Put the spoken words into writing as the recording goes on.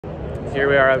Here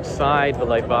we are outside the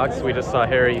Lightbox. We just saw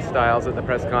Harry Styles at the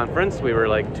press conference. We were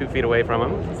like 2 feet away from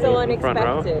him. So front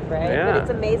row. unexpected, right? Yeah. But it's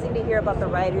amazing to hear about the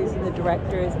writers and the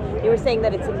directors. You were saying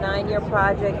that it's a 9-year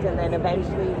project, and then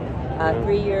eventually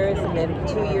 3 years, and then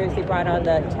 2 years they brought on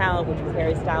the talent, which was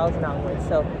Harry Styles and onwards.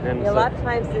 So, a lot of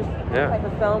times this type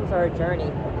of films are a journey.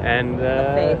 And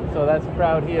so that's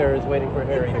crowd here is waiting for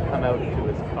Harry to come out to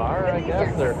his car, I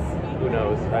guess, or who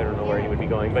knows? I don't know where he would be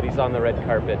going, but he's on the red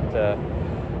carpet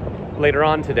later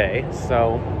on today.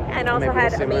 So and also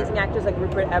had amazing actors like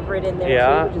Rupert Everett in there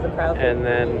too, which is a crowd. And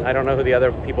then I don't know who the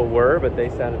other people were, but they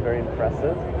sounded very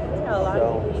impressive. Yeah, a lot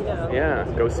of people, you know. Yeah,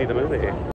 go see the movie.